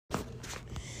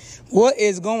What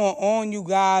is going on, you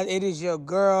guys? It is your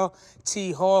girl,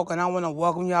 T Hawk, and I want to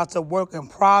welcome y'all to Work in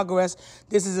Progress.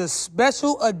 This is a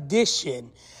special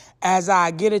edition as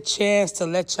I get a chance to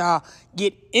let y'all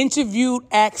get interviewed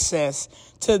access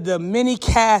to the many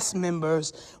cast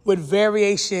members with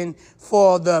variation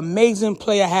for the amazing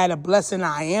play I had a blessing.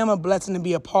 I am a blessing to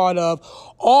be a part of.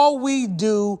 All we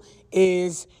do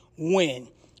is win.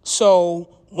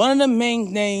 So one of the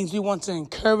main things we want to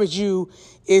encourage you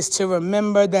is to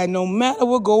remember that no matter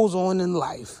what goes on in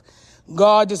life,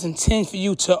 God just intends for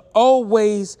you to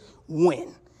always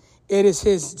win. It is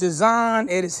His design,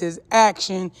 it is His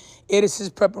action, it is His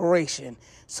preparation.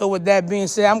 So with that being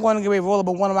said, I'm going to get ready to roll up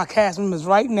with one of my cast members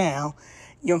right now.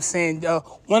 You know what I'm saying?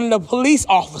 One of the police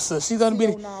officers. She's going to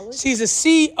be, she's a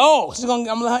CEO. I'm going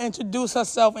to let her introduce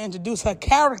herself and introduce her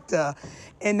character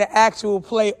in the actual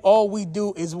play. All we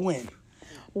do is win.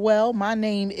 Well, my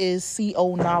name is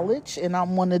C.O. Knowledge, and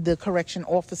I'm one of the correction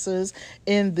officers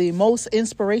in the most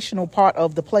inspirational part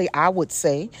of the play, I would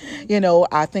say.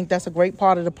 I think that's a great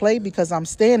part of the play because I'm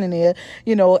standing there,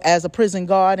 as a prison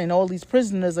guard, and all these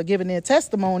prisoners are giving their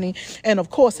testimony. And,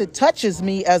 of course, it touches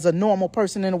me as a normal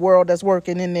person in the world that's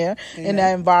working in there, in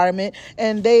that environment.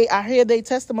 And I hear their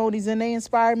testimonies, and they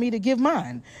inspire me to give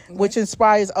mine, which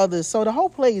inspires others. So the whole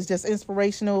play is just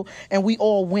inspirational, and we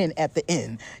all win at the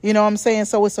end. You know what I'm saying?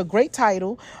 So it's a great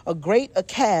title, a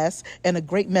cast, and a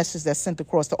great message that's sent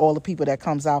across to all the people that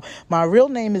comes out. My real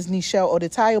name is Nichelle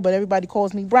Odetayo, but everybody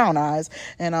calls me Brown Eyes,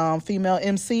 and I'm female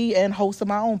MC and host of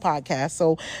my own podcast.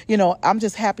 So, I'm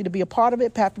just happy to be a part of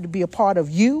it, happy to be a part of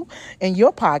you and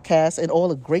your podcast and all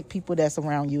the great people that's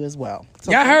around you as well. So,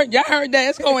 y'all heard that?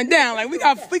 It's going down. Like we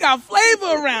got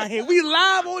flavor around here. We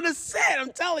live on the set.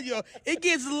 I'm telling you, it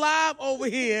gets live over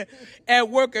here at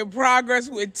Work in Progress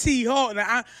with T Hawk.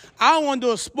 Now, I don't want to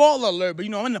do a spoiler alert, but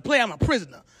in the play, I'm a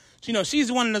prisoner. So, she's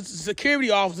one of the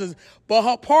security officers, but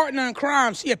her partner in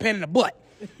crime, she a pain in the butt.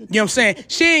 You know what I'm saying?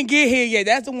 She ain't get here yet.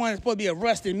 That's the one that's supposed to be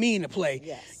arresting me in the play.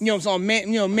 Yes. You know what I'm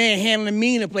saying? Manhandling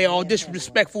me in the play, all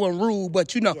disrespectful and rude.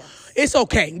 But It's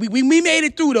okay. We made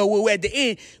it through though. At the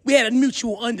end, we had a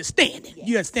mutual understanding. Yes.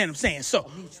 You understand what I'm saying?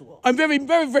 So I'm very,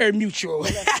 very, very mutual.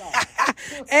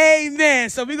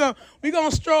 Amen. So we're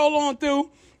gonna stroll on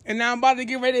through. And now I'm about to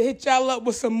get ready to hit y'all up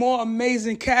with some more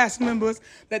amazing cast members.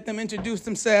 Let them introduce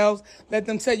themselves. Let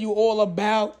them tell you all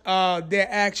about their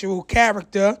actual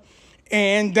character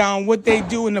and what they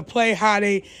do in the play, how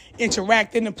they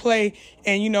interact in the play,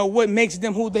 and, what makes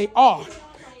them who they are.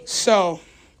 So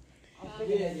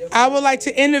I would like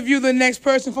to interview the next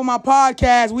person for my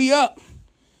podcast. We up.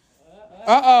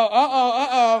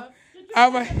 All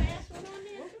right.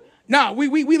 No, we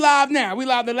live now. We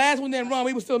live. The last one didn't run.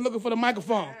 We were still looking for the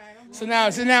microphone. So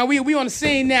now we on the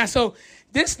scene now. So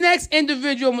this next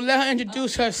individual, I'm going to let her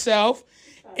introduce herself.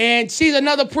 And she's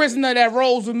another prisoner that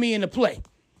rolls with me in the play.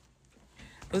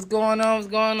 What's going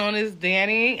on? It's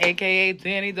Danny, a.k.a.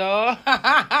 Danny Dog.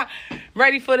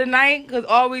 Ready for the night, because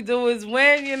all we do is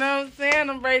win, you know what I'm saying?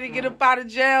 I'm ready to get up out of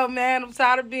jail, man. I'm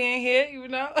tired of being here,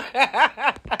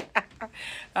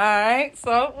 All right,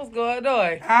 so what's going on?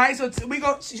 All right, so I'm going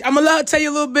to let her tell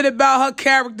you a little bit about her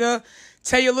character,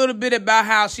 tell you a little bit about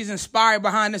how she's inspired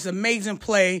behind this amazing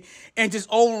play, and just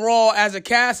overall, as a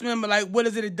cast member, what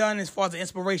has it done as far as the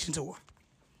inspiration to her?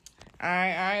 All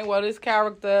right. Well, this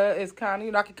character is kind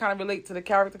of, I can kind of relate to the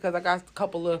character because I got a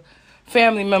couple of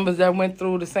family members that went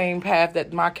through the same path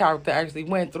that my character actually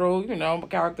went through. My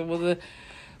character was a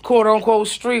quote-unquote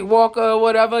streetwalker or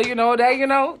whatever,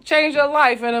 that, changed her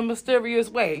life in a mysterious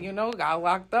way, got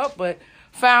locked up, but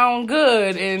found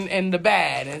good in the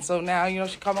bad. And so now,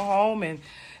 she coming home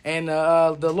and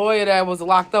the lawyer that was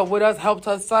locked up with us helped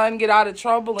her son get out of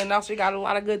trouble, and now she got a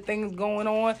lot of good things going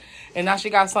on, and now she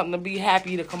got something to be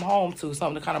happy to come home to,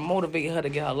 something to kind of motivate her to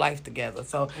get her life together.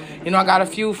 So, I got a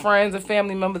few friends and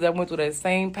family members that went through that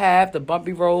same path, the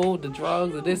bumpy road, the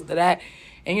drugs, the this, the that,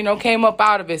 and, came up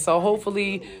out of it. So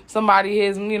hopefully somebody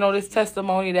hears, this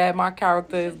testimony that my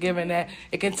character is giving, that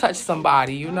it can touch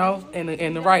somebody, in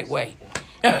the right way.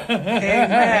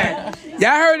 Amen. Y'all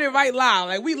heard it right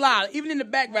loud. We loud. Even in the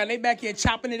background, they back here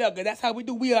chopping it up. Cause that's how we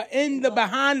do. We are in the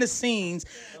behind the scenes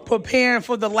preparing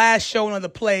for the last showing of the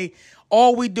play.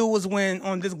 All we do is win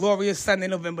on this glorious Sunday,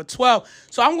 November 12th.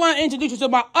 So I'm going to introduce you to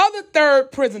my other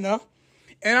third prisoner.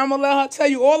 And I'm going to let her tell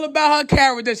you all about her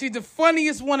character. She's the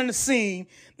funniest one in the scene.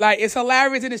 It's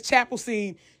hilarious in this chapel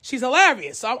scene. She's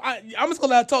hilarious. So I'm just going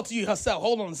to let her talk to you herself.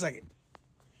 Hold on a second.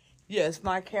 Yes,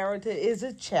 my character is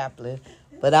a chaplain,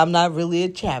 but I'm not really a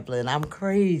chaplain. I'm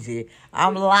crazy.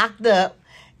 I'm locked up,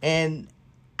 and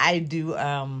I do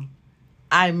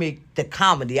I make the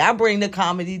comedy. I bring the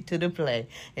comedy to the play.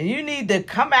 And you need to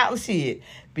come out and see it.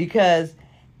 Because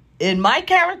in my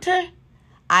character,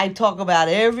 I talk about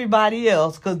everybody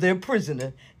else because they're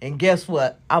prisoner. And guess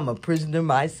what? I'm a prisoner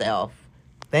myself.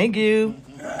 Thank you.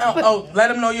 Let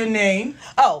them know your name.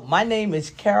 Oh, my name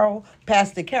is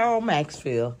Pastor Carol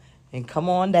Maxfield. And come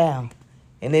on down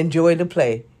and enjoy the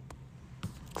play.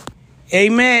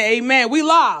 Amen. We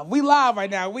live right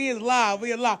now. We is live.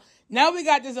 Now we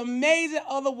got this amazing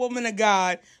other woman of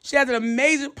God. She has an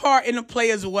amazing part in the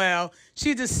play as well.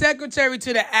 She's the secretary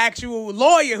to the actual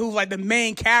lawyer who's like the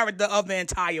main character of the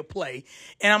entire play.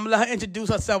 And I'm going to let her introduce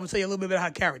herself and tell you a little bit about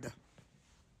her character.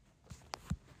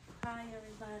 Hi,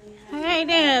 everybody. Hey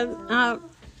there.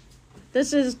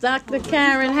 This is Dr.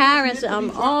 Karen Harris.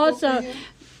 I'm also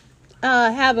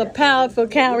have a powerful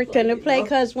character in the play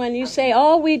because when you say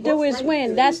all we do is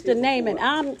win, that's the name. And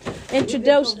I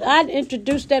introduced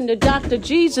them to Dr.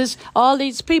 Jesus, all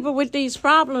these people with these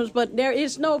problems, but there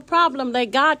is no problem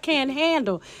that God can't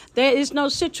handle. There is no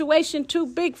situation too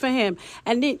big for him.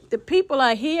 And the people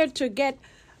are here to get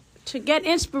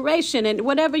inspiration, and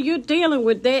whatever you're dealing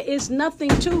with, there is nothing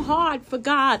too hard for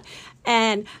God.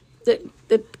 And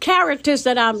the characters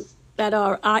that are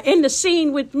in the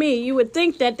scene with me, you would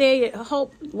think that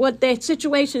their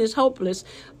situation is hopeless.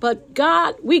 But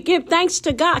God, we give thanks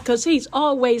to God because he's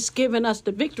always given us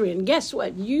the victory. And guess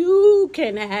what? You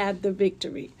can have the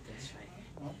victory.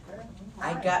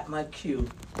 I got my cue.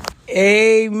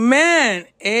 Amen.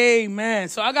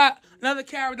 So I got another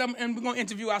character, and we're going to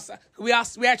interview outside. We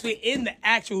actually in the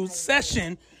actual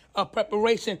session of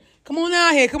preparation. Come on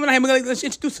out here. We're going to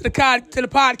introduce to the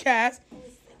podcast.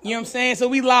 You know what I'm saying? So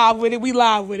we live with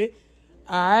it.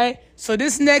 All right. So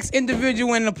this next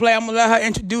individual in the play, I'm going to let her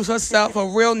introduce herself, her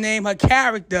real name, her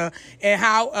character, and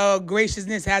how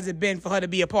graciousness has it been for her to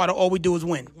be a part of All We Do Is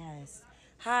Win. Yes.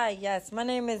 Hi, yes. My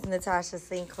name is Natasha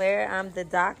St. Clair. I'm the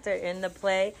doctor in the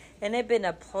play, and it's been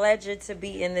a pleasure to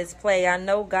be in this play. I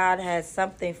know God has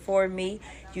something for me.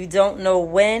 You don't know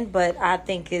when, but I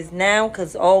think it's now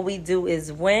because all we do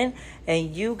is win,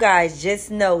 and you guys just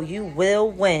know you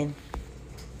will win.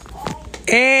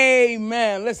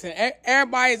 Amen. Listen,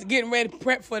 everybody's getting ready to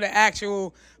prep for the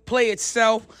actual play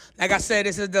itself. Like I said,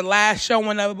 this is the last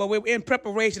showing of it, but we're in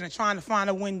preparation and trying to find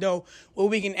a window where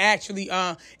we can actually,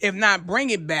 if not bring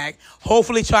it back,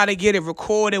 hopefully try to get it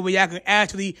recorded where y'all can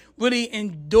actually really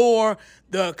endure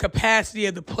the capacity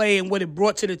of the play and what it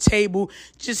brought to the table.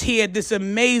 Just here at this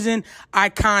amazing,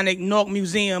 iconic Newark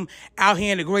Museum out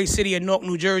here in the great city of Newark,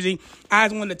 New Jersey. I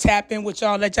just wanted to tap in with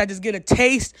y'all, let y'all just get a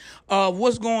taste of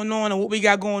what's going on and what we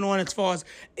got going on as far as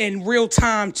in real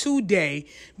time today,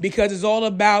 because it's all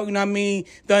about, the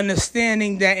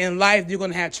understanding that in life you're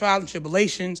going to have trials and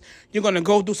tribulations. You're going to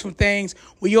go through some things.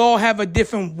 We all have a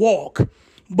different walk.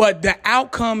 But the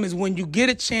outcome is when you get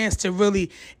a chance to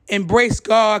really embrace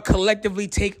God, collectively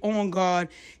take on God,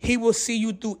 he will see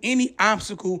you through any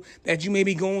obstacle that you may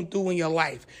be going through in your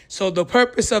life. So the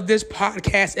purpose of this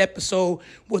podcast episode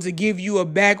was to give you a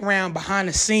background behind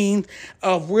the scenes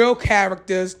of real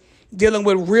characters dealing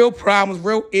with real problems,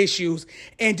 real issues,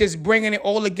 and just bringing it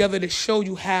all together to show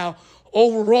you how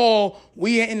overall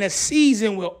we are in a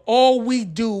season where all we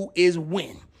do is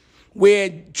win. Where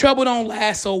trouble don't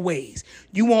last always.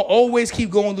 You won't always keep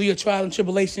going through your trials and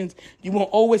tribulations. You won't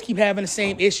always keep having the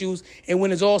same issues. And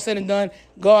when it's all said and done,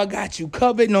 God got you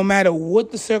covered no matter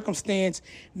what the circumstance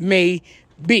may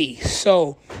be.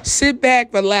 So sit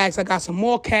back, relax. I got some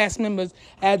more cast members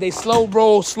as they slow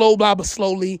but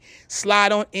slowly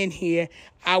slide on in here.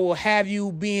 I will have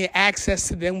you being access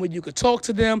to them where you could talk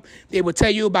to them. They will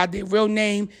tell you about their real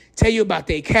name, tell you about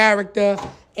their character,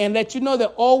 and let you know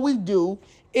that all we do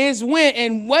is win.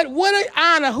 And what an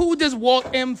honor who just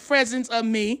walked in presence of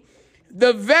me,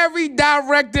 the very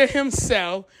director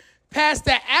himself,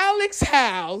 Pastor Alex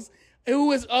Howes,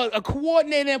 who is a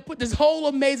coordinator and put this whole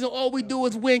amazing All We Do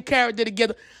Is Win character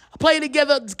together, play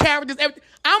together, characters, everything.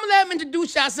 I'm going to let him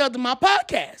introduce yourself to my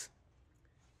podcast.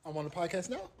 I'm on the podcast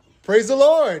now. Praise the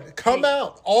Lord. Come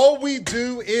out. All we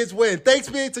do is win. Thanks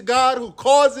be to God who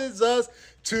causes us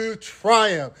to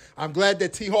triumph. I'm glad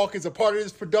that T-Hawk is a part of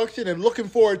this production and looking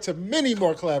forward to many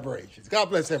more collaborations.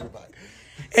 God bless everybody.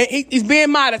 And he's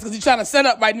being modest because he's trying to set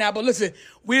up right now. But listen,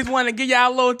 we just want to give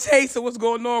y'all a little taste of what's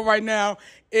going on right now.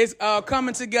 It's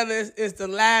coming together. It's the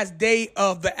last day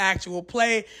of the actual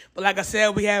play. But like I said,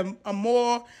 we have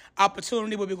more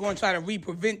opportunity where we're going to try to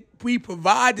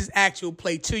re-provide this actual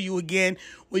play to you again,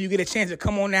 where you get a chance to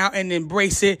come on out and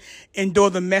embrace it, endure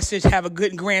the message, have a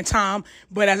good and grand time.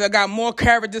 But as I got more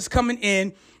characters coming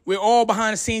in, we're all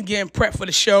behind the scenes getting prepped for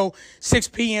the show, 6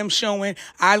 p.m. showing.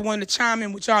 I wanted to chime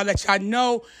in with y'all, let y'all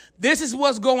know this is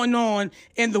what's going on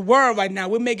in the world right now.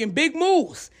 We're making big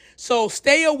moves. So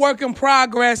stay a work in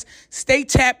progress. Stay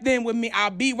tapped in with me.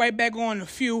 I'll be right back on in a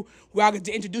few where I get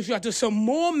to introduce y'all to some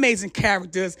more amazing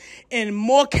characters and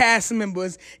more cast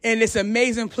members in this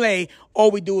amazing play,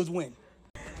 All We Do Is Win.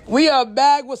 We are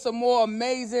back with some more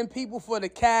amazing people for the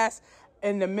cast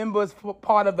and the members for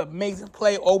part of the amazing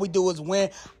play, All We Do Is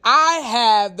Win. I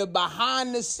have the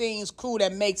behind-the-scenes crew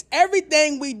that makes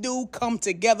everything we do come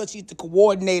together. She's the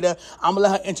coordinator. I'm going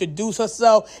to let her introduce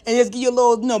herself and just give you a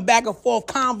little, back and forth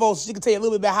convo so she can tell you a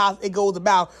little bit about how it goes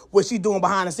about what she's doing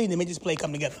behind the scenes to make this play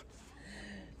come together.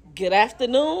 Good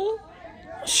afternoon.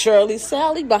 Shirley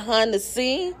Sally, behind the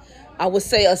scene. I would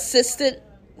say assistant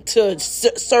to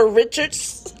Sir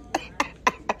Richards.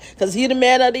 Because he's the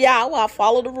man of the hour. I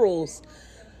follow the rules.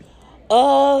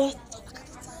 I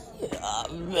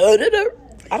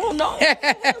don't know.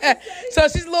 So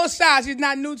she's a little shy. She's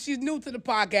not new. She's new to the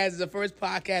podcast. It's her first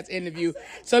podcast interview.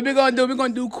 So we're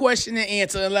gonna do question and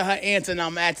answer and let her answer, and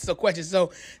I'm gonna ask some questions.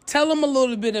 So tell them a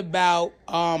little bit about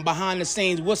behind the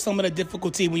scenes. What's some of the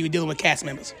difficulty when you're dealing with cast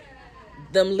members?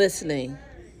 Them listening.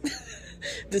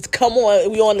 Just come on.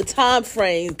 We on the time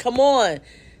frame. Come on.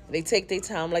 They take their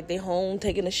time like they home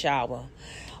taking a shower.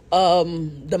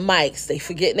 The mics, they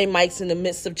forgetting their mics in the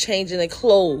midst of changing their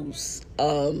clothes.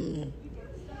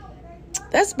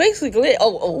 That's basically it.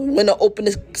 When to open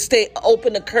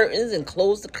the curtains and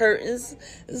close the curtains.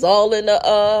 It's all in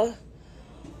the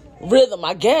rhythm,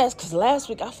 I guess, because last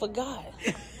week I forgot.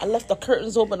 I left the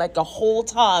curtains open like the whole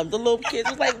time. The little kids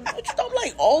was like, what you doing? I'm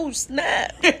like, oh,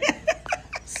 snap.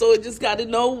 So it just got to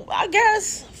know, I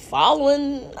guess,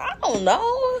 following, I don't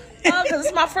know, because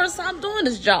it's my first time doing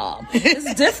this job.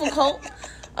 It's difficult.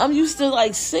 I'm used to,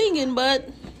 like, singing, but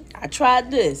I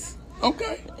tried this.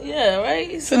 Okay. Yeah,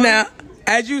 right? So now,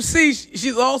 as you see,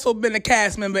 she's also been a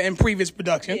cast member in previous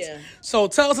productions. Yeah. So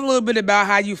tell us a little bit about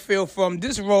how you feel from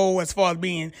this role as far as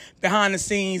being behind the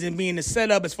scenes and being the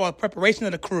setup as far as preparation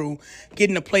of the crew,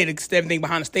 getting to play everything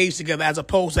behind the stage together as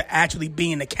opposed to actually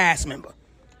being a cast member.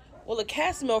 Well, the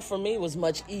cast member for me was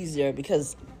much easier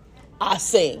because I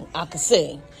could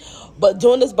sing. But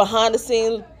doing this behind the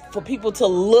scenes, for people to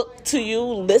look to you,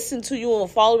 listen to you, and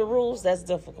follow the rules, that's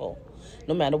difficult.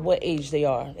 No matter what age they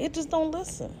are. They just don't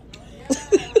listen.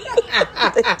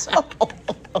 They don't.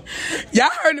 Y'all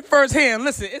heard it firsthand.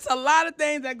 Listen, it's a lot of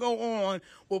things that go on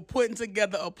with putting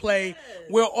together a play.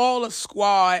 We're all a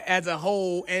squad as a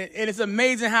whole, and it's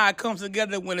amazing how it comes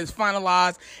together when it's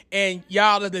finalized, and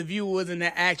y'all as the viewers and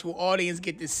the actual audience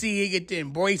get to see it, get to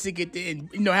embrace it, get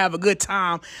to have a good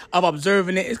time of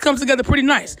observing it. It comes together pretty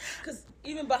nice. Because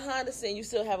even behind the scene, you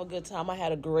still have a good time. I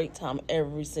had a great time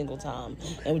every single time.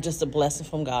 It was just a blessing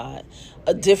from God.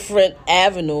 A different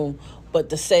avenue, but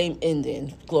the same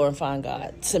ending, glorifying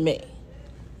God to me.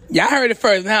 Yeah, I heard it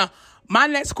first. Now, my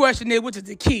next question is, which is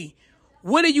the key,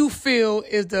 what do you feel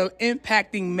is the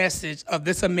impacting message of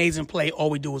this amazing play,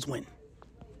 All We Do Is Win?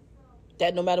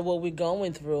 That no matter what we're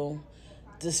going through,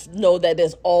 just know that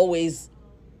there's always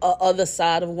a other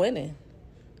side of winning.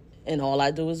 And all I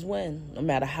do is win, no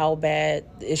matter how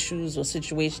bad the issues or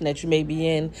situation that you may be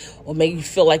in or make you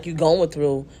feel like you're going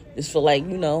through. Just feel like,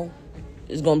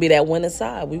 it's going to be that winning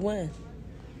side. We win.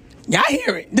 Yeah, I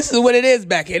hear it. This is what it is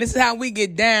back here. This is how we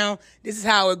get down. This is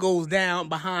how it goes down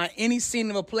behind any scene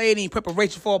of a play, any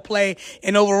preparation for a play.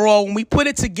 And overall, when we put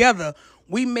it together,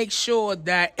 we make sure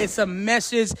that it's a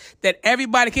message that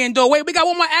everybody can endure. Wait, we got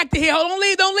one more actor here. Hold on,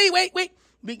 don't leave. Wait.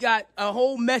 We got a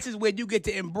whole message where you get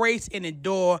to embrace and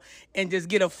endure and just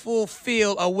get a full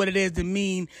feel of what it is to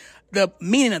mean, the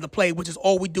meaning of the play, which is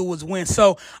All We Do Is Win.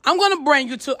 So I'm going to bring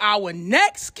you to our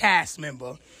next cast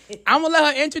member. I'm going to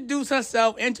let her introduce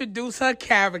herself, introduce her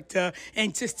character,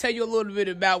 and just tell you a little bit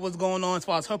about what's going on as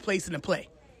far as her place in the play.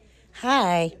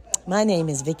 Hi, my name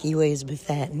is Vicki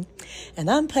Williams-Buffatin, and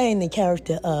I'm playing the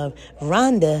character of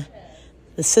Rhonda,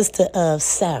 the sister of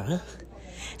Sarah.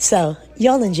 So,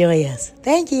 y'all enjoy us.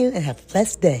 Thank you, and have a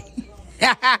blessed day.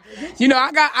 You know,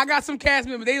 I got some cast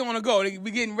members. They want to go.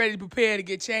 We getting ready to prepare to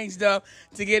get changed up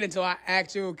to get into our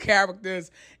actual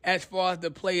characters as far as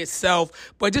the play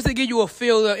itself. But just to give you a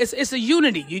feel, it's a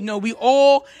unity. You know, we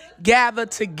all gather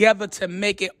together to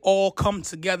make it all come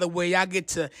together where y'all get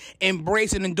to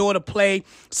embrace and endure the play.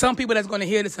 Some people that's going to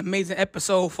hear this amazing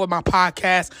episode for my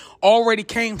podcast already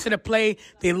came to the play.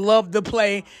 They love the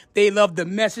play. They love the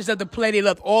message of the play. They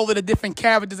love all of the different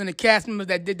characters and the cast members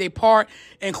that did their part,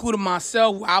 including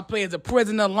myself, who I play as a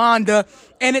prisoner, Londa.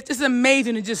 And it's just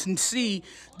amazing to just see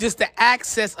just the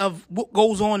access of what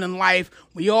goes on in life.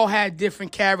 We all have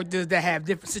different characters that have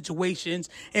different situations.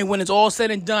 And when it's all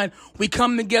said and done, we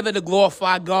come together to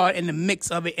glorify God in the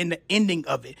mix of it and the ending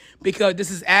of it. Because this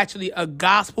is actually a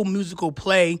gospel musical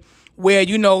play where,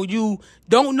 you know, you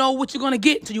don't know what you're going to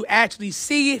get until you actually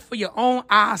see it for your own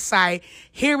eyesight,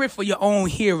 hear it for your own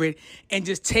hearing, and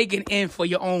just take it in for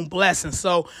your own blessing.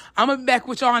 So I'm going to be back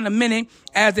with y'all in a minute.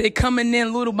 As they're coming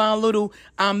in little by little,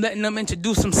 I'm letting them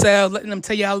introduce themselves, letting them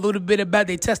tell y'all a little bit about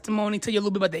their testimony, tell you a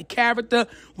little bit about their character,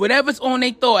 whatever's on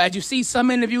their thought. As you see,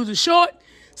 some interviews are short,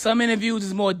 some interviews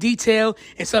is more detailed,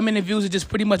 and some interviews are just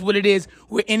pretty much what it is.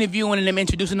 We're interviewing and them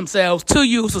introducing themselves to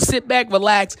you. So sit back,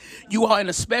 relax. You are in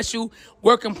a special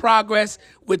work in progress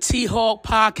with T-Hawk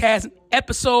podcast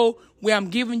episode where I'm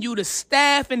giving you the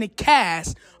staff and the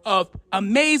cast of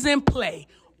amazing play.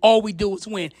 All we do is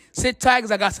win. Sit tight,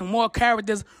 because I got some more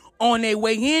characters on their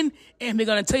way in, and we're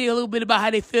going to tell you a little bit about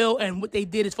how they feel and what they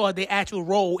did as far as their actual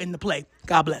role in the play.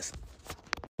 God bless.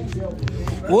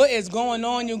 What is going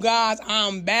on, you guys?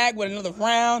 I'm back with another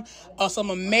round of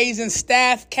some amazing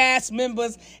staff cast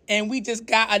members, and we just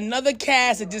got another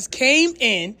cast that just came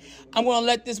in. I'm going to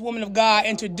let this woman of God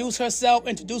introduce herself,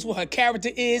 introduce what her character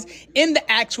is in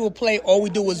the actual play. All we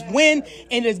do is win,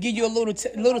 and just give you a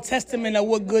little testament of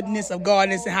what goodness of God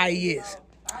is and how he is.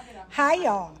 Hi,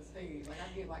 y'all.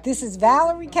 This is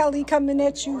Valerie Kelly coming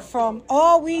at you from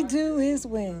All We Do Is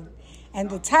Win. And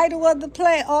the title of the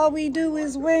play, All We Do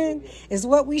Is Win, is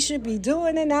what we should be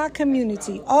doing in our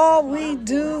community. All we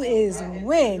do is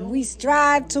win. We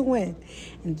strive to win.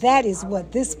 And that is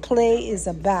what this play is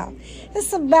about.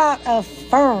 It's about a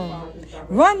firm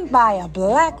run by a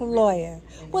black lawyer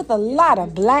with a lot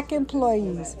of black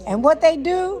employees. And what they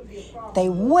do, they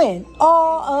win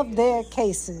all of their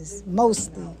cases,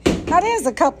 mostly. Now, there's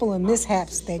a couple of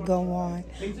mishaps that go on,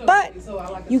 but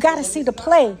you got to see the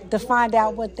play to find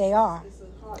out what they are.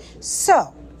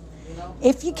 So,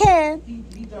 if you can,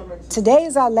 today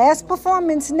is our last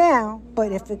performance now,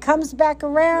 but if it comes back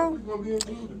around,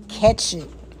 catch it.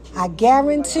 I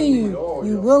guarantee you,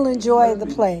 you will enjoy the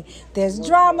play. There's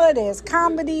drama, there's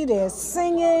comedy, there's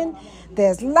singing,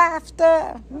 there's laughter.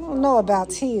 I don't know about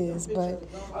tears, but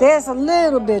there's a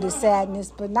little bit of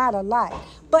sadness, but not a lot.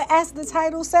 But as the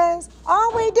title says,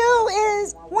 all we do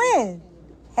is win.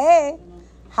 Hey,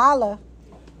 holla.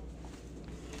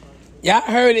 Y'all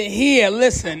heard it here.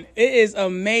 Listen, it is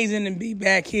amazing to be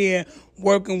back here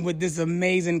working with this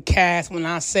amazing cast. When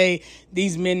I say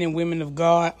these men and women of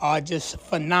God are just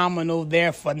phenomenal,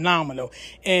 they're phenomenal.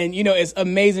 And, you know, it's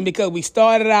amazing because we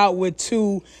started out with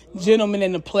two gentlemen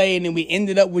in the play, and then we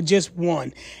ended up with just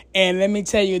one. And let me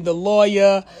tell you, the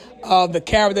lawyer, the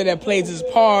character that plays his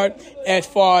part as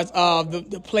far as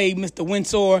the play, Mr.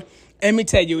 Windsor, let me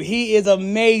tell you, he is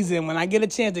amazing. When I get a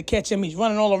chance to catch him, he's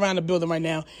running all around the building right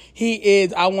now. He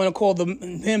is, I want to call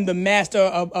him the master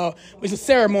of Mr.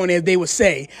 Ceremony, as they would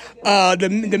say.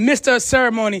 The Mr.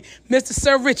 Ceremony, Mr.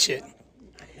 Sir Richard.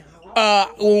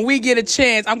 When we get a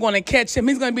chance, I'm going to catch him.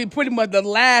 He's going to be pretty much the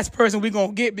last person we're going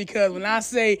to get, because when I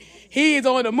say he is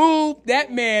on the move,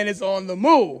 that man is on the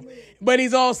move. But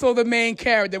he's also the main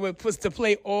character that puts the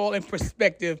play all in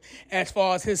perspective as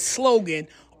far as his slogan,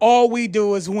 all we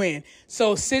do is win.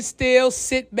 So sit still,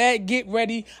 sit back, get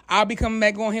ready. I'll be coming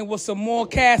back on here with some more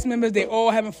cast members. They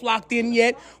all haven't flocked in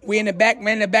yet. We're in the back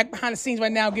behind the scenes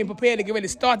right now, getting prepared to get ready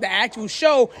to start the actual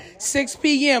show, 6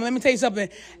 p.m. Let me tell you something.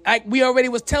 Like we already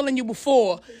was telling you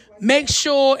before, make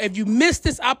sure if you miss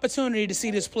this opportunity to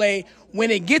see this play, when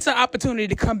it gets an opportunity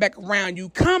to come back around, you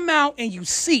come out and you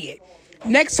see it.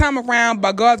 Next time around,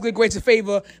 by God's good grace and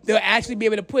favor, they'll actually be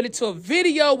able to put it to a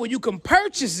video where you can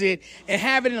purchase it and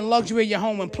have it in the luxury of your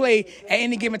home and play at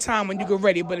any given time when you get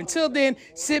ready. But until then,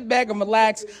 sit back and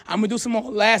relax. I'm going to do some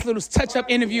more last little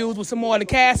touch-up interviews with some more of the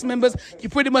cast members. You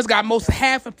pretty much got most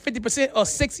half of 50% or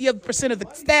 60% of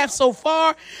the staff so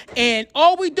far. And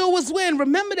all we do is win.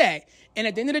 Remember that. And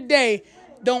at the end of the day,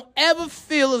 don't ever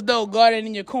feel as though God ain't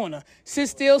in your corner. Sit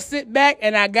still, sit back,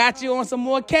 and I got you on some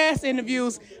more cast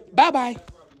interviews. Bye-bye.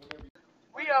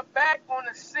 We are back on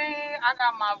the scene. I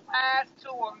got my last two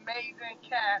amazing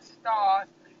cast stars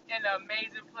in the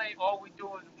amazing play All We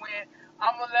Do Is Win.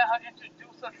 I'm going to let her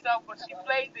introduce herself, but she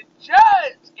played the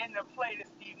judge in the play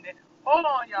this evening. Hold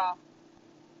on, y'all.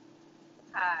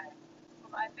 Hi,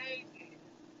 my name is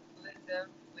Linda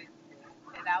Winston,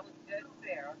 and I was Judge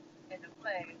Sarah in the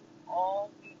play All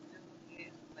We Do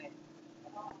Is Win.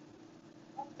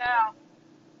 Now,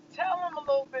 tell them a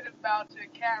little bit about your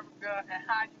character and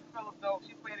how you feel as though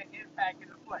she played an impact in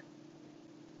the play.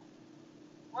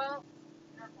 Well,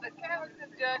 the character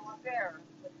Judge Sarah,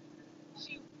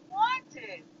 she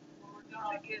wanted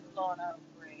to give Lorna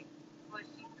a break, but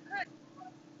she couldn't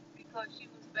because she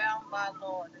was bound by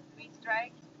law and the 3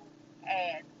 strikes,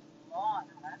 and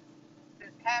Lorna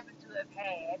just happened to have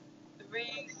had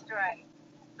 3 strikes.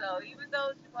 So even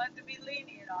though she wanted to be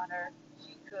lenient on her,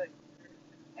 she couldn't.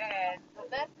 And the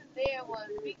lesson there was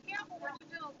be careful what you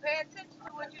do. Pay attention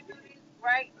to what you do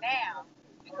right now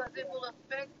because it will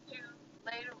affect you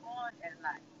later on in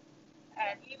life.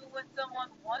 And even when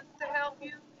someone wants to help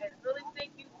you and really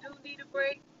think you do need a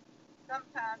break,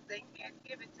 sometimes they can't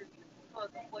give it to you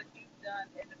because of what you've done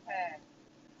in the past.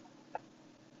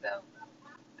 So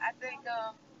I think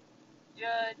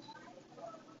Judge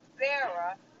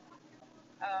Sarah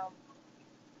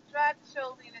tried to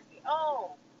show leniency.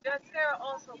 Oh, Judge Sarah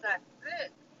also got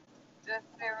sick. Judge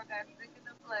Sarah got sick in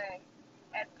the play,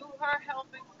 and through her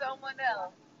helping someone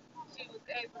else, she was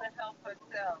able to help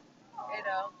herself.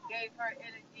 Gave her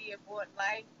energy and brought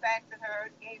life back to her,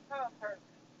 gave her a purpose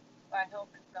by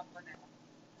helping someone else.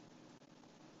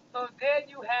 So there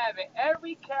you have it.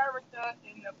 Every character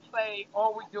in the play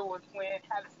All We Do Is Win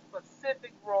had a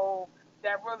specific role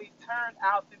that really turned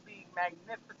out to be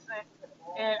magnificent.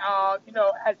 And,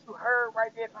 as you heard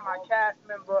right there from my cast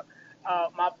member,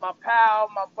 my pal,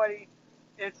 my buddy,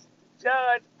 it's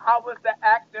Judge. I was the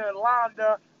actor,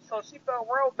 Londa, so she felt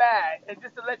real bad. And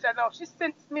just to let y'all know, she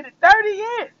sentenced me to 30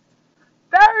 years.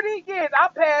 30 years. I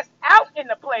passed out in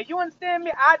the play. You understand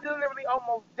me? I literally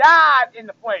almost died in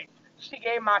the play. She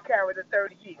gave my character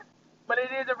 30 years. But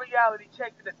it is a reality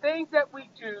check. The things that we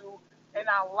do in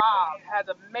our lives has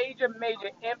a major,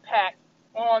 major impact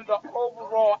on the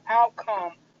overall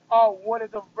outcome of what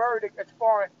is a verdict as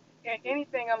far as in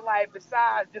anything in life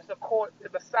besides just a court,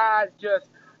 besides just,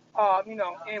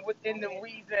 and within the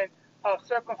reason of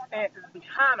circumstances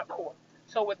behind a court.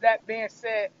 So with that being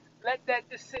said, let that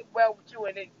just sit well with you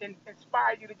and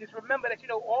inspire you to just remember that,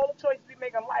 all the choices we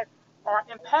make in life are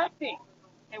impacting.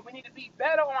 And we need to be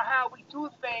better on how we do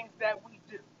things that we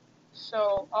do.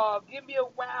 So give me a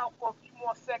wow for a few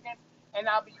more seconds, and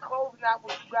I'll be closing out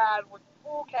with you guys with the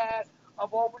full cast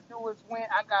of All We Do Is Win.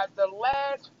 I got the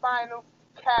last final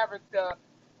character,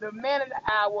 the man of the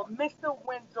hour, Mr.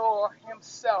 Windsor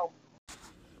himself.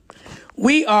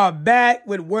 We are back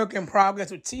with Work in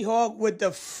Progress with T-Hawk with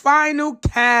the final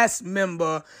cast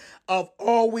member of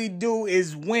All We Do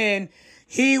Is Win.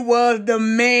 He was the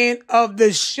man of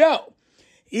the show.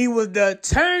 He was the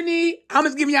attorney. I'm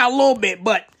just giving y'all a little bit,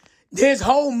 but his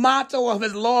whole motto of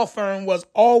his law firm was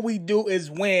All We Do Is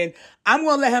Win. I'm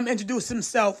going to let him introduce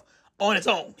himself on its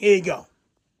own. Here you go.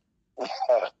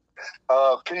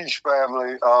 Peace,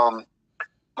 family.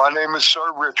 My name is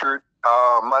Sir Richard.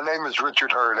 My name is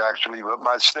Richard Hurd, actually, but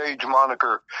my stage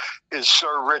moniker is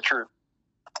Sir Richard.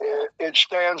 It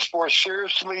stands for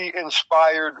Seriously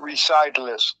Inspired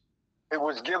Recitalist. It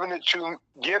was given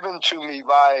to me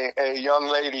by a young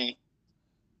lady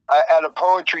at a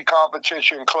poetry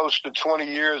competition close to 20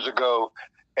 years ago,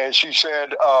 and she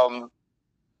said,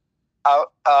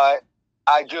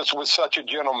 I just was such a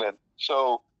gentleman.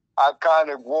 So I've kind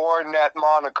of worn that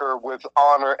moniker with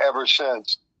honor ever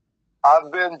since.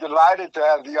 I've been delighted to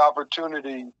have the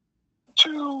opportunity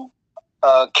to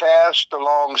cast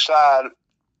alongside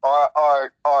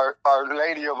our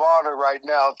Lady of Honor right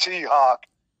now, T-Hawk,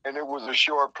 and it was a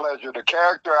sure pleasure. The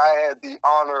character I had the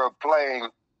honor of playing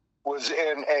was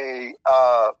in a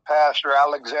Pastor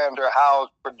Alexander Howes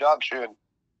production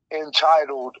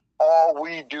entitled All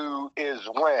We Do Is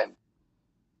Win.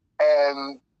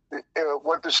 And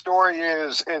what the story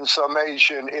is, in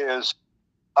summation, is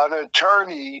an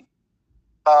attorney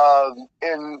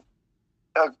in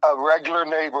a regular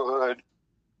neighborhood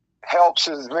helps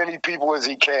as many people as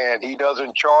he can. He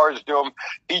doesn't charge them.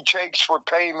 He takes for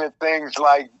payment things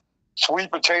like sweet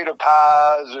potato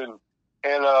pies and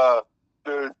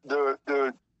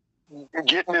the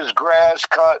getting his grass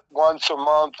cut once a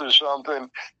month or something.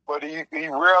 But he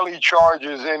rarely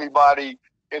charges anybody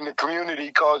in the community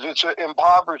because it's an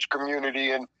impoverished community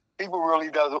and people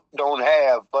really don't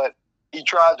have. But he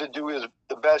tries to do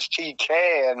the best he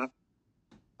can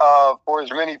for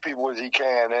as many people as he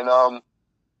can. And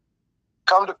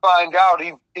come to find out,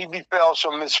 he befell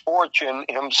some misfortune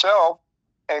himself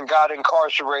and got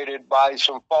incarcerated by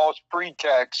some false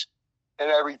pretext and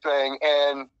everything.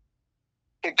 And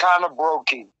it kind of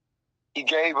broke him. He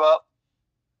gave up.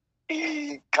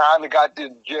 He kind of got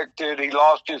dejected. He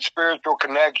lost his spiritual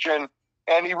connection,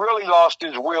 and he really lost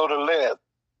his will to live.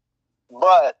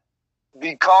 But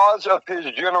because of his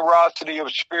generosity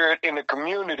of spirit in the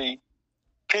community,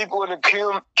 people in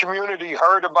the community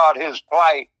heard about his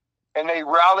plight, and they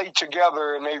rallied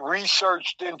together and they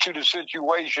researched into the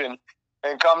situation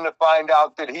and come to find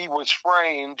out that he was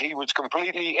framed. He was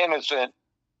completely innocent,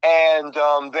 and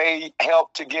they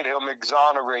helped to get him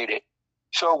exonerated.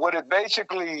 So what it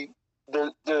basically,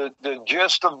 the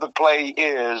gist of the play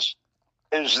is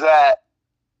that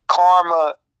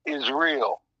karma is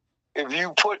real. If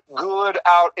you put good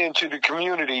out into the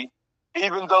community,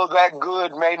 even though that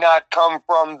good may not come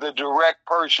from the direct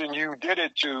person you did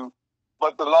it to,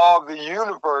 but the law of the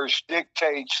universe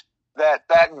dictates that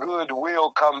that good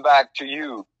will come back to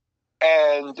you.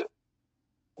 And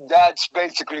that's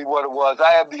basically what it was.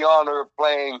 I have the honor of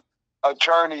playing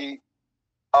attorney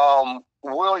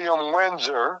William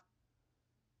Windsor,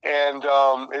 and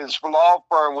his law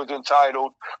firm was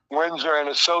entitled Windsor and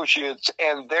Associates,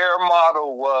 and their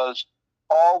motto was,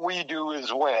 all we do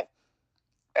is win.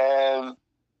 And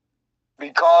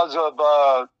because of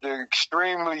the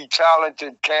extremely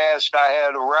talented cast I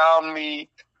had around me,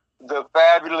 the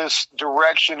fabulous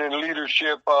direction and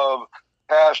leadership of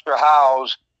Pastor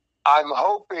Howes, I'm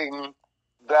hoping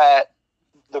that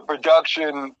the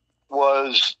production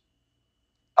was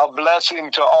a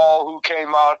blessing to all who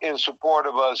came out in support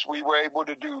of us. We were able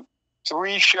to do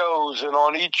 3 shows, and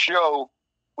on each show,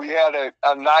 we had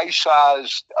a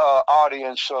nice-sized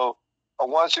audience. So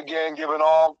once again, giving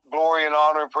all glory and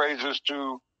honor and praises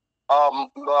to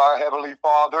our Heavenly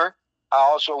Father. I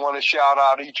also want to shout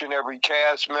out each and every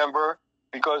cast member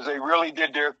because they really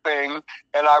did their thing.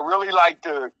 And I really like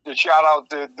to shout out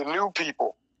the new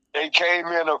people. They came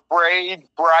in afraid,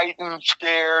 frightened,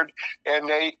 scared, and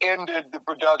they ended the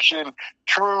production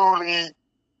truly,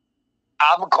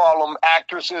 I'm going to call them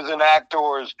actresses and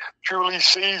actors, truly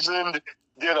seasoned,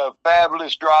 did a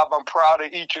fabulous job. I'm proud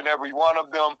of each and every one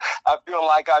of them. I feel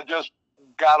like I just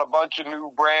got a bunch of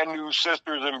brand new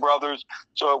sisters and brothers.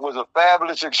 So it was a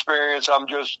fabulous experience. I'm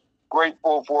just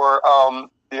grateful for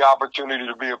the opportunity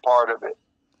to be a part of it.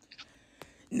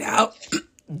 Now,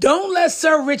 don't let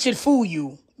Sir Richard fool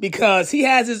you, because he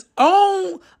has his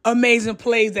own amazing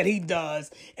plays that he does.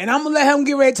 And I'm going to let him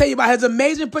get ready to tell you about his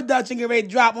amazing production get ready to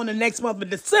drop on the next month of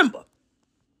December.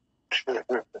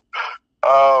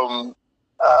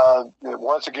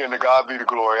 Once again, to God be the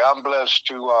glory. I'm blessed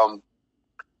to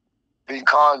be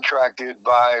contracted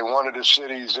by one of the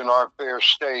cities in our fair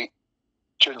state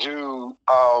to do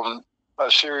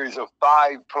a series of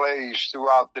 5 plays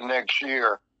throughout the next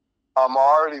year. I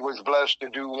already was blessed to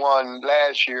do one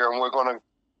last year, and we're going to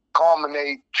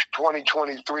culminate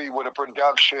 2023 with a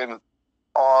production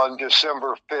on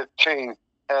December 15th.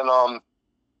 And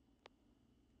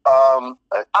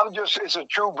it's a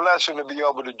true blessing to be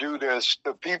able to do this.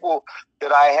 The people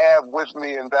that I have with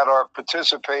me and that are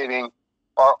participating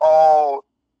are all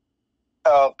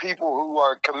people who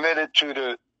are committed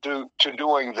to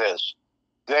doing this.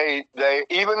 They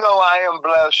even though I am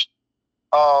blessed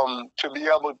to be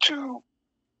able to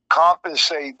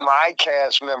compensate my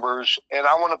cast members, and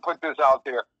I want to put this out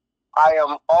there, I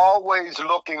am always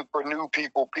looking for new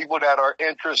people that are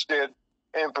interested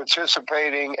in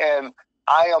participating, and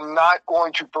I am not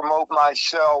going to promote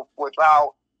myself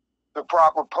without the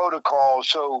proper protocol.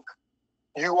 So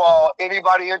you all,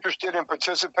 anybody interested in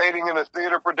participating in a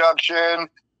theater production,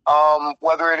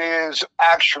 whether it is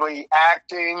actually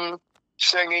acting,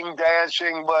 singing,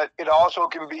 dancing, but it also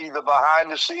can be the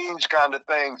behind the scenes kind of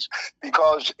things,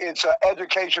 because it's an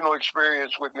educational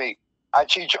experience with me. I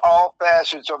teach all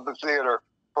facets of the theater,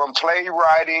 from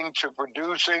playwriting to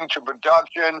producing to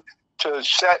production to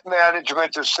set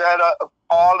management to set up,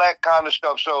 all that kind of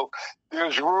stuff. So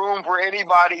there's room for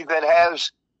anybody that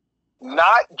has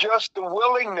not just the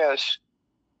willingness,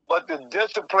 but the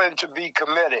discipline to be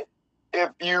committed. If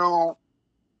you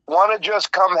want to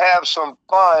just come have some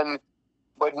fun,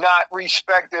 but not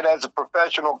respect it as a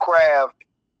professional craft,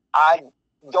 I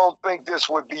don't think this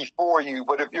would be for you.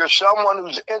 But if you're someone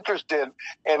who's interested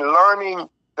in learning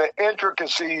the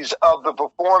intricacies of the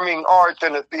performing arts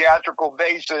and a theatrical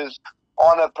basis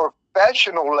on a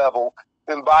professional level,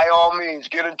 then by all means,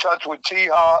 get in touch with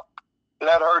T-Hawk.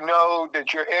 Let her know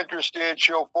that you're interested.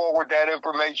 She'll forward that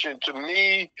information to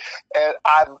me. And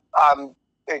I'm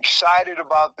excited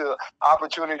about the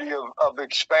opportunity of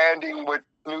expanding with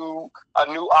a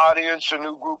new audience, a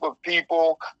new group of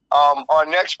people. Our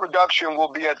next production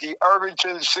will be at the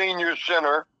Irvington Senior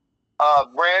Center,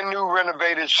 brand new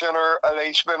renovated center.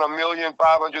 They spent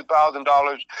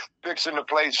 $1,500,000 fixing the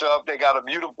place up. They got a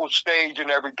beautiful stage and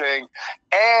everything.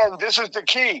 And this is the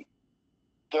key.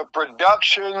 The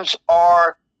productions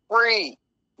are free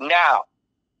now.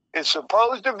 It's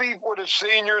supposed to be for the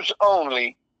seniors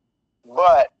only,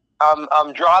 but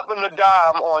I'm dropping the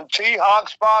dime on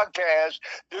T-Hawk's podcast.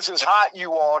 This is hot,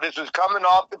 you all. This is coming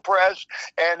off the press.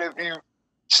 And if you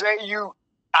say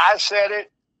I said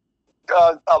it,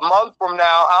 a month from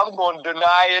now, I'm going to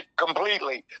deny it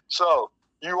completely. So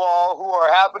you all who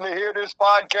are happen to hear this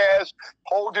podcast,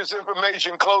 hold this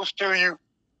information close to you.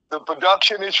 The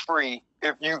production is free.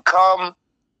 If you come,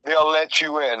 they'll let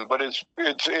you in. But it's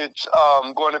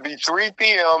going to be 3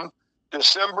 p.m.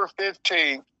 December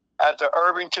 15th at the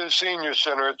Irvington Senior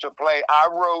Center. It's a play I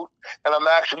wrote, and I'm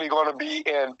actually going to be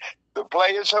in. The play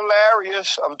is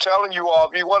hilarious. I'm telling you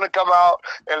all, if you want to come out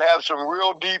and have some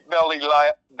real deep belly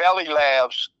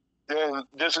laughs, then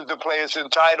this is the play. It's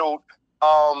entitled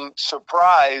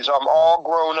Surprise, I'm All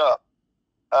Grown Up.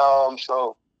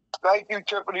 So thank you,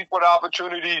 Tiffany, for the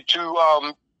opportunity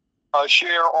to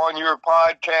share on your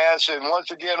podcast. And once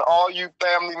again, all you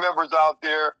family members out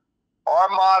there, our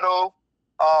motto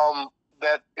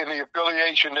that in the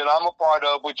affiliation that I'm a part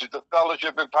of, which is the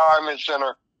Fellowship Empowerment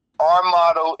Center, our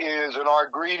motto is, and our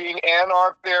greeting and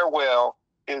our farewell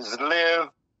is live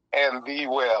and be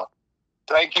well.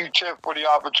 Thank you, Chip, for the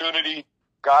opportunity.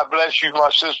 God bless you, my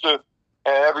sister,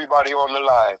 and everybody on the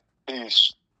line.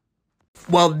 Peace.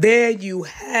 Well, there you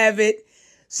have it,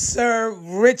 Sir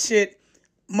Richard.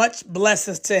 Much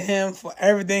blessings to him for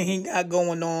everything he got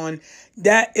going on.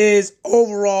 That is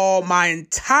overall my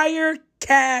entire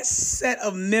cast set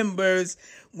of members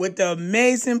with the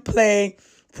amazing play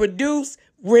produced,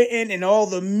 written, and all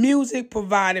the music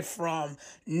provided from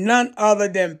none other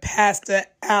than Pastor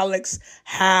Alex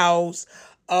Howes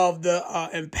of the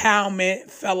Empowerment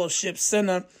Fellowship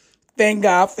Center. Thank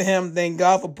God for him. Thank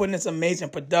God for putting this amazing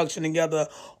production together.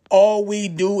 All We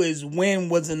Do Is Win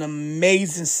was an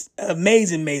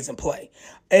amazing play.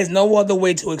 There's no other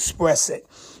way to express it.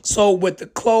 So with the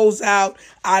closeout,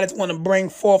 I just want to bring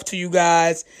forth to you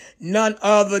guys none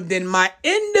other than my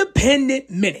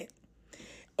Independent Minute.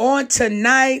 On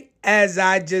tonight, as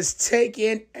I just take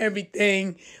in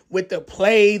everything with the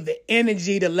play, the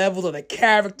energy, the levels of the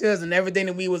characters, and everything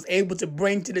that we was able to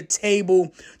bring to the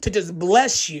table to just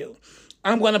bless you,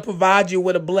 I'm going to provide you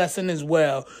with a blessing as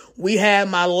well. We have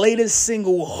my latest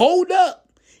single, Hold Up,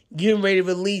 getting ready to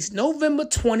release November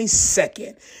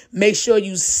 22nd. Make sure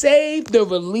you save the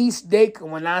release date.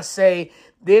 When I say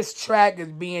this track is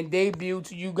being debuted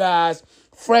to you guys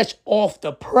fresh off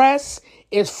the press,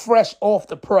 it's fresh off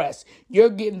the press. You're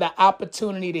getting the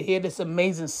opportunity to hear this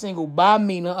amazing single by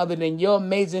me, none other than your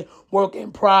amazing work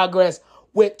in progress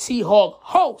with T-Hawk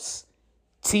host,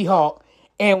 T-Hawk.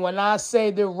 And when I say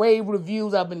the rave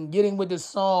reviews I've been getting with this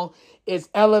song, it's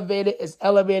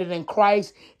elevated in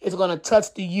Christ. It's going to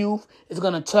touch the youth. It's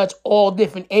going to touch all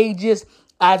different ages.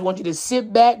 I just want you to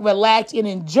sit back, relax, and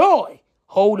enjoy.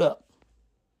 Hold up.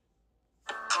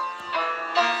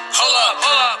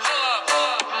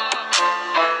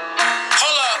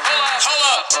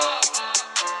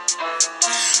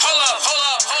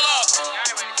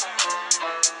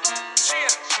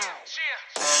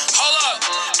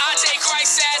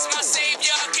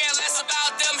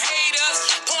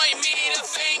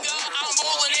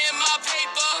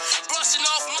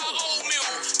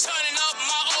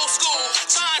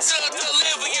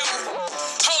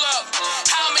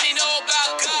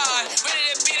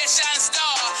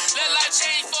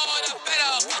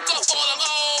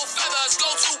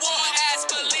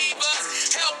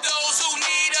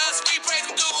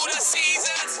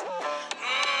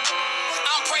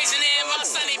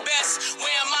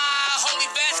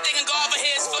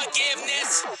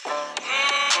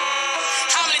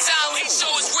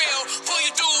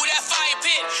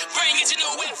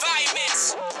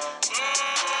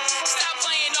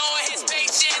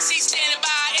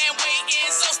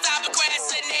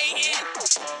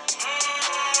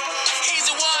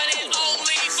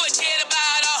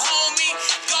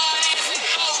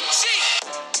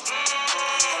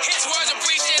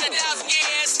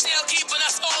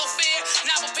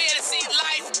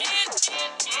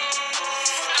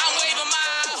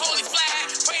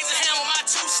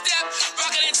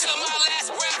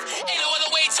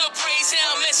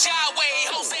 Yahweh.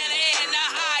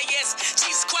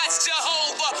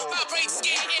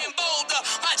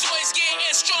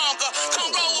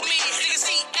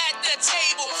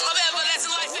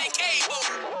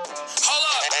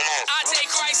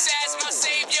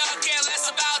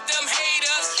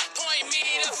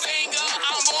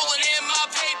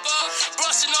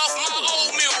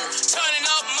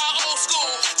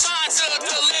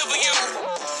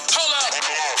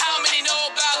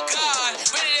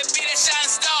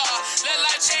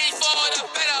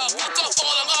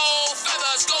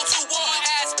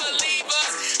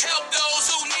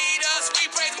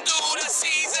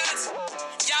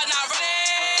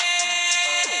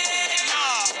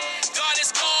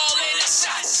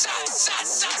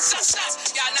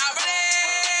 shots. Y'all not ready?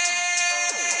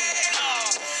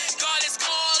 No. God is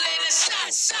calling the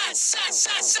shots.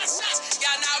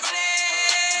 Y'all not ready?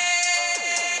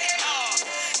 No.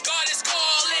 God is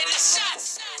calling the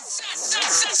shots.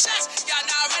 Y'all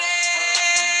not ready?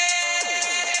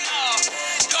 No.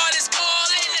 God is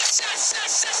calling the shots.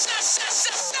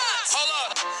 Hold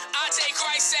up. I take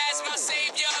Christ as my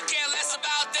savior. Care less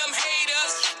about them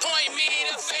haters. Point me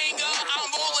the finger. I'm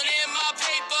rolling in my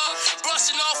paper.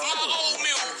 Brushing off my old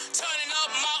mule. Turning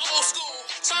up my old school.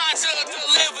 Trying to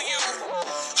deliver you.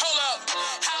 Hold up.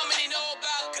 How many know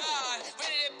about God?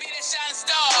 Ready to be the shining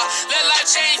star. Let life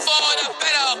change for the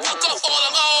better. Pluck up all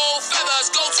them old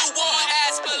feathers. Go to war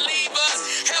as believers.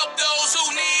 Help those who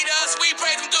need us. We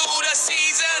pray them through the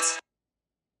seasons.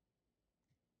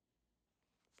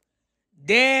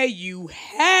 There you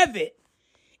have it.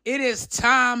 It is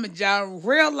time that y'all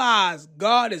realize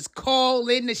God is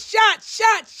calling the shots.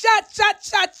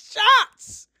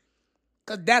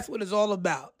 Because that's what it's all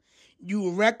about.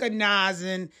 You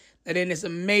recognizing that in this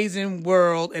amazing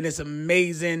world and this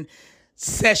amazing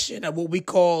session of what we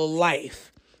call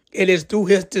life, it is through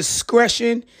his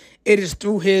discretion, it is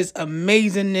through his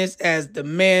amazingness as the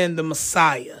man, the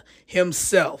Messiah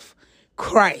himself,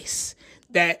 Christ,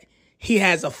 that he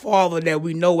has a father that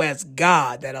we know as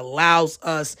God that allows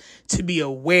us to be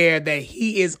aware that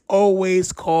he is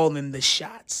always calling the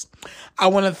shots. I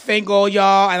want to thank all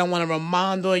y'all, and I want to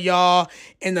remind all y'all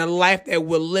in the life that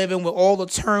we're living with all the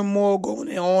turmoil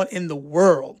going on in the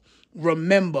world.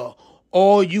 Remember,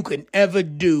 all you can ever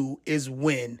do is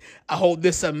win. I hope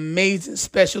this amazing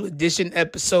special edition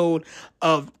episode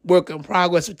of Work in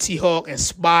Progress with T-Hawk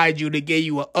inspired you, to give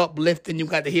you an uplifting. You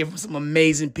got to hear from some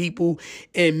amazing people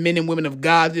and men and women of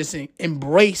God just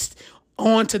embraced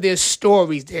onto their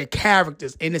stories, their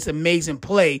characters in this amazing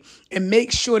play. And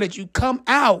make sure that you come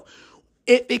out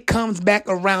if it comes back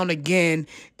around again,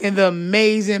 and the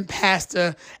amazing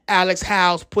Pastor Alex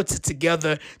Howes puts it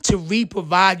together to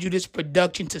re-provide you this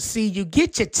production to see you.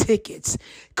 Get your tickets.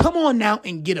 Come on out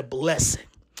and get a blessing.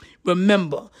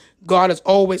 Remember, God is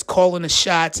always calling the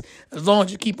shots. As long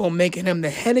as you keep on making him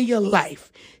the head of your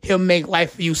life, he'll make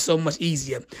life for you so much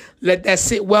easier. Let that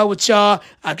sit well with y'all.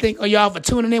 I thank y'all for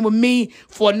tuning in with me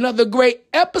for another great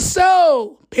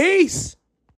episode. Peace.